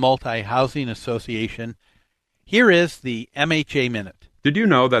Minnesota Multi-Housing Association. Here is the MHA Minute. Did you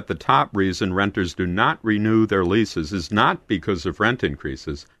know that the top reason renters do not renew their leases is not because of rent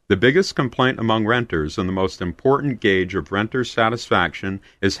increases? The biggest complaint among renters and the most important gauge of renter satisfaction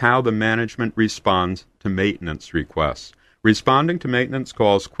is how the management responds to maintenance requests. Responding to maintenance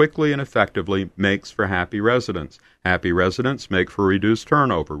calls quickly and effectively makes for happy residents. Happy residents make for reduced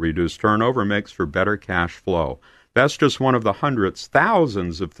turnover. Reduced turnover makes for better cash flow. That's just one of the hundreds,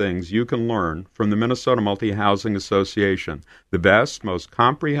 thousands of things you can learn from the Minnesota Multi-Housing Association, the best, most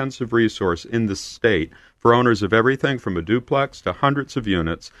comprehensive resource in the state for owners of everything from a duplex to hundreds of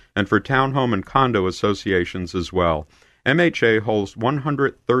units, and for townhome and condo associations as well. MHA holds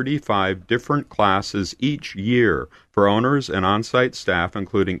 135 different classes each year for owners and on-site staff,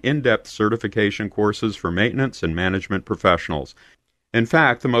 including in-depth certification courses for maintenance and management professionals. In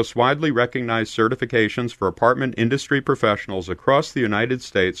fact, the most widely recognized certifications for apartment industry professionals across the United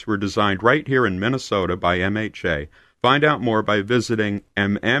States were designed right here in Minnesota by MHA. Find out more by visiting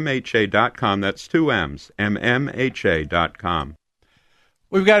mmha.com. That's 2 M's, mmha.com.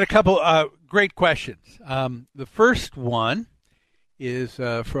 We've got a couple great questions. The first one is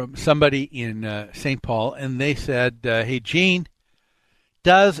from somebody in St. Paul, and they said, hey, Gene,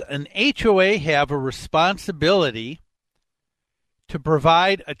 does an HOA have a responsibility to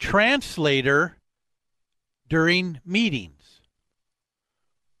provide a translator during meetings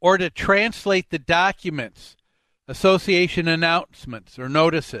or to translate the documents, association announcements, or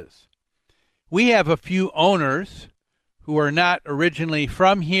notices? We have a few owners who are not originally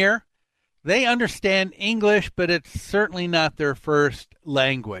from here. They understand English, but it's certainly not their first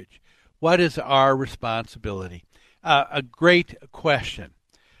language. What is our responsibility? A great question.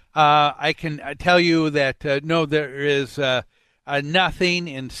 I can tell you that, no, there is nothing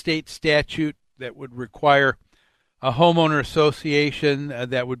in state statute that would require a homeowner association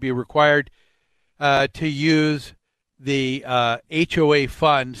that would be required to use the HOA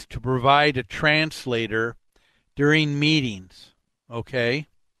funds to provide a translator during meetings, okay?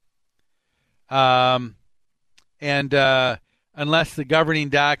 And unless the governing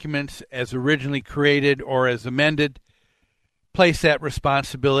documents as originally created or as amended place that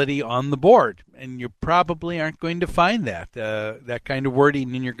responsibility on the board. And you probably aren't going to find that kind of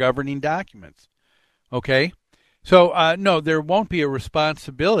wording in your governing documents, okay? So, no, there won't be a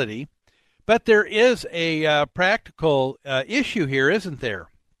responsibility, but there is a practical issue here, isn't there?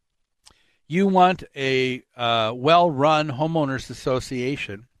 You want a well-run homeowners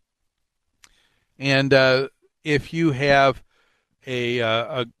association, and if you have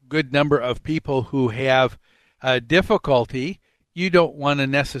a good number of people who have difficulty, you don't want to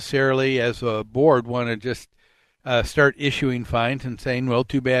necessarily, as a board, want to just start issuing fines and saying, well,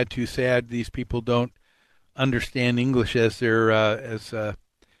 too bad, too sad, these people don't understand English as their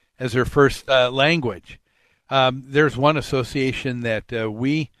first language. There's one association that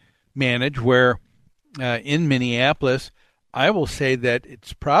we manage where in Minneapolis, I will say that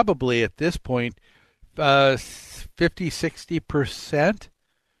it's probably at this point 50-60%,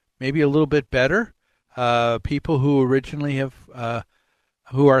 maybe a little bit better, people who originally have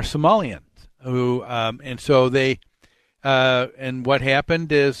who are Somalians, and so they and what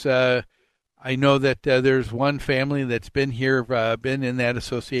happened is I know that there's one family that's been here, been in that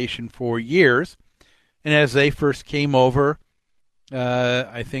association for years, and as they first came over,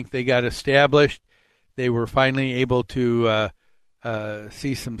 I think they got established. They were finally able to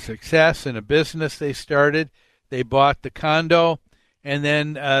see some success in a business they started. They bought the condo, and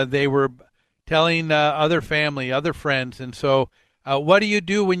then they were telling other family, other friends. And so what do you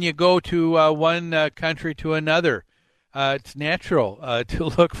do when you go to one country to another? It's natural to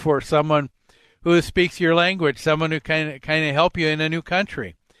look for someone who speaks your language, someone who kind of help you in a new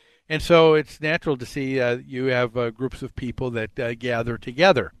country. And so it's natural to see you have groups of people that gather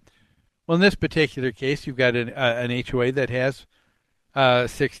together. Well, in this particular case, you've got an HOA that has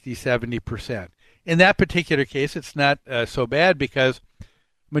 60-70%. In that particular case, it's not so bad because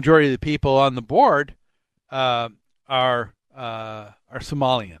majority of the people on the board are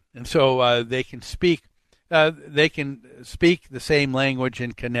Somalian, and so they can speak the same language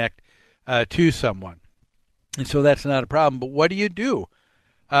and connect to someone, and so that's not a problem. But what do you do?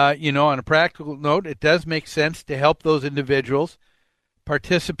 On a practical note, it does make sense to help those individuals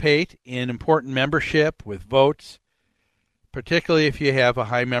participate in important membership with votes, particularly if you have a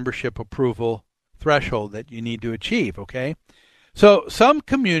high membership approval threshold that you need to achieve, okay? So some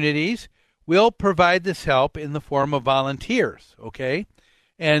communities will provide this help in the form of volunteers, okay?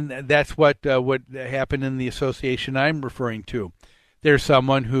 And that's what happened in the association I'm referring to. There's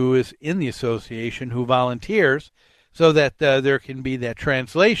someone who is in the association who volunteers so that there can be that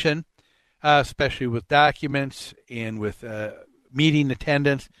translation, especially with documents and with meeting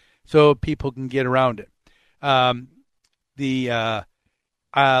attendance, so people can get around it.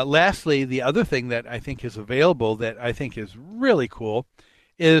 Lastly, the other thing that I think is available that I think is really cool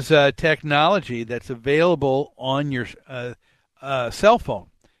is technology that's available on your cell phone.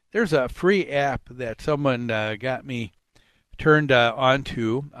 There's a free app that someone got me turned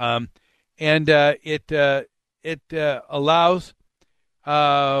onto, and it allows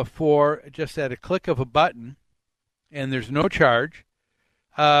for just at a click of a button, and there's no charge,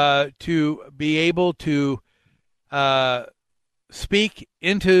 to be able to speak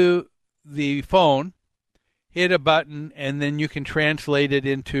into the phone, hit a button, and then you can translate it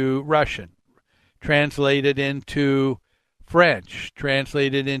into Russian, translate it into French,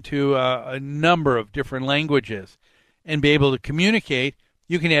 translate it into a number of different languages, and be able to communicate.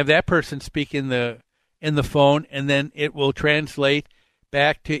 You can have that person speak in the phone, and then it will translate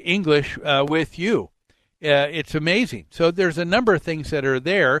back to English with you. It's amazing. So there's a number of things that are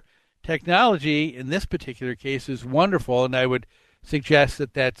there. Technology in this particular case is wonderful, and I would suggest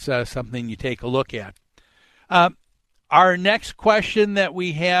that that's something you take a look at. Our next question that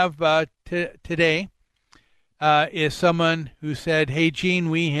we have today is someone who said, hey, Gene,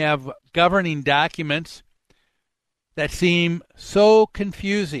 we have governing documents that seem so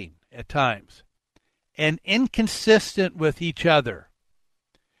confusing at times and inconsistent with each other.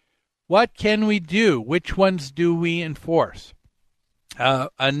 What can we do? Which ones do we enforce?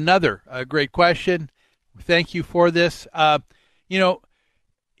 Another great question. Thank you for this.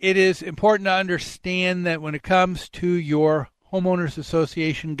 It is important to understand that when it comes to your homeowners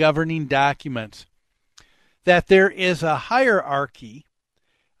association governing documents, that there is a hierarchy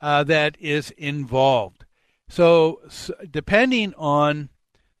that is involved. So depending on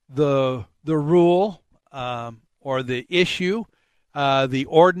the rule or the issue, the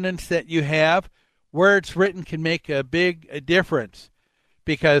ordinance that you have, where it's written can make a big difference.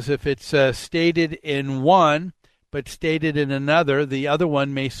 Because if it's stated in one but stated in another, the other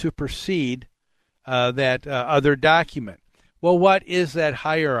one may supersede that other document. Well, what is that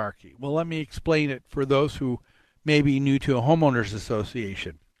hierarchy? Well, let me explain it for those who may be new to a homeowners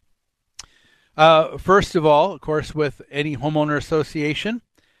association. First of all, of course, with any homeowner association,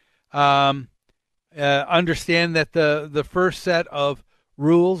 understand that the first set of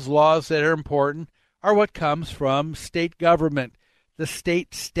rules, laws that are important are what comes from state government, the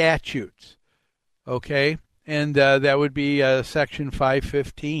state statutes, okay? And that would be Section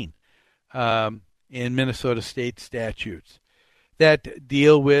 515 in Minnesota state statutes that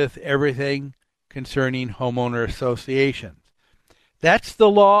deal with everything concerning homeowner associations. That's the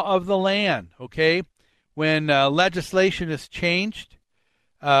law of the land, okay? When legislation is changed,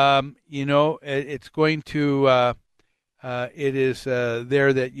 it's going to, it is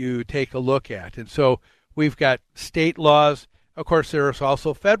there that you take a look at. And so we've got state laws. Of course, there's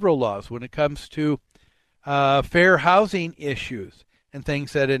also federal laws when it comes to fair housing issues and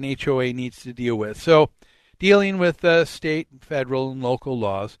things that an HOA needs to deal with. So dealing with state, federal, and local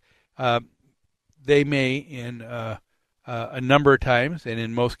laws, they may, in a number of times, and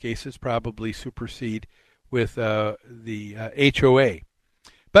in most cases, probably supersede with the HOA.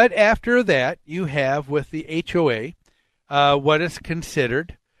 But after that, you have with the HOA what is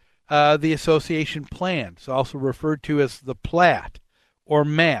considered the association plan. It's also referred to as the plat or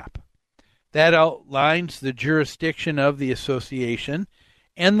map. That outlines the jurisdiction of the association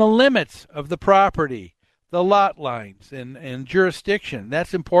and the limits of the property, the lot lines and jurisdiction.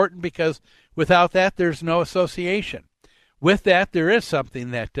 That's important because without that, there's no association. With that, there is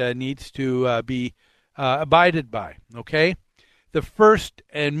something that needs to be abided by, okay? The first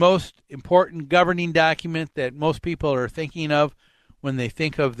and most important governing document that most people are thinking of when they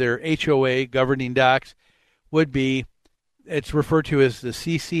think of their HOA governing docs would be, it's referred to as the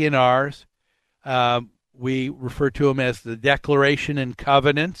CC&Rs. We refer to them as the Declaration and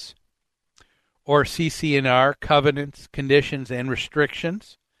Covenants, or CC&R, Covenants, Conditions, and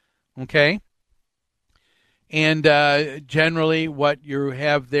Restrictions, okay? And generally what you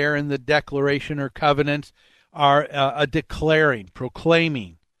have there in the Declaration or Covenants are a declaring,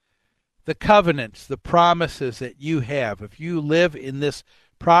 proclaiming the covenants, the promises that you have. If you live in this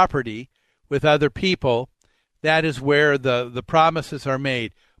property with other people, that is where the promises are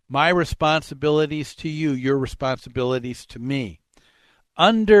made. My responsibilities to you, your responsibilities to me.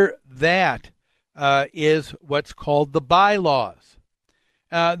 Under that is what's called the bylaws.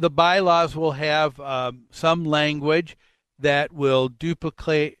 The bylaws will have some language that will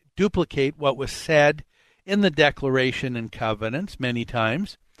duplicate what was said in the Declaration and Covenants many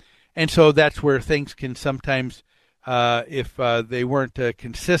times. And so that's where things can sometimes, if they weren't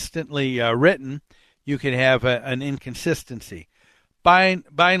consistently written, you can have an inconsistency. By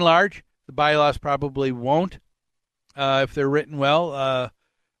and large, the bylaws probably won't, if they're written well,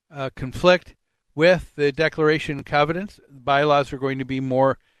 conflict with the Declaration and Covenants. The bylaws are going to be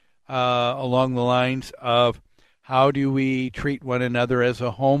more along the lines of how do we treat one another as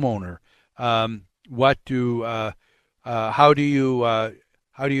a homeowner? How do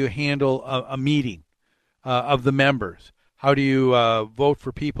you handle a meeting of the members? How do you vote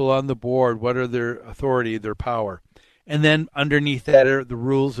for people on the board? What are their authority, their power? And then underneath that are the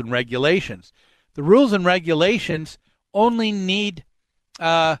rules and regulations. The rules and regulations only need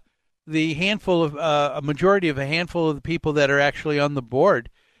the handful of a majority of a handful of the people that are actually on the board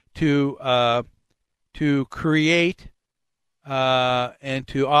to create and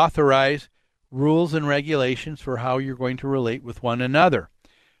to authorize rules and regulations for how you're going to relate with one another.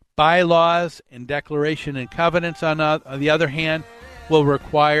 Bylaws and Declaration and Covenants, on the other hand, will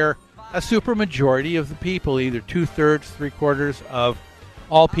require a supermajority of the people, either 2/3, 3/4 of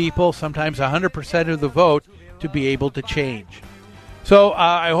all people, sometimes 100% of the vote, to be able to change. So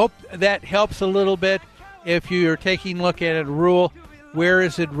I hope that helps a little bit. if you're taking a look at a rule, where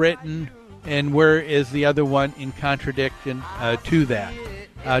is it written and where is the other one in contradiction to that?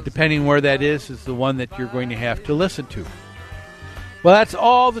 Depending where that is the one that you're going to have to listen to. Well, that's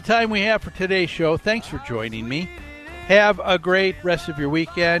all the time we have for today's show. Thanks for joining me. Have a great rest of your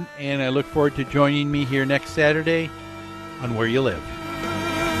weekend, and I look forward to joining me here next Saturday on Where You Live.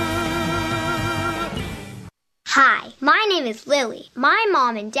 Hi, my name is Lily. My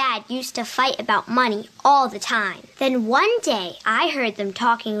mom and dad used to fight about money all the time. Then one day, I heard them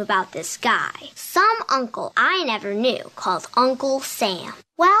talking about this guy, some uncle I never knew, called Uncle Sam.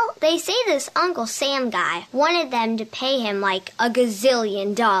 Well, they say this Uncle Sam guy wanted them to pay him like $1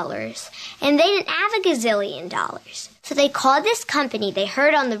 gazillion, and they didn't have $1 gazillion. So they called this company they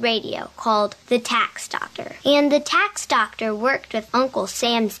heard on the radio called the Tax Doctor. And the Tax Doctor worked with Uncle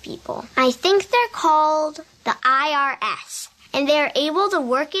Sam's people. I think they're called the IRS. And they were able to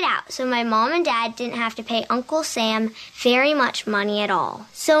work it out so my mom and dad didn't have to pay Uncle Sam very much money at all.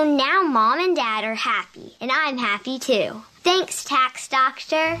 So now mom and dad are happy, and I'm happy too. Thanks, Tax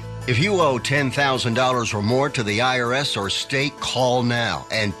Doctor. If you owe $10,000 or more to the IRS or state, call now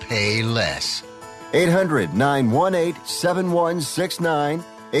and pay less. 800-918-7169.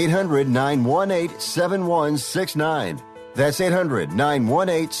 800-918-7169. That's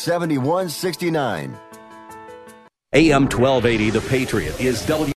 800-918-7169. AM 1280, The Patriot, is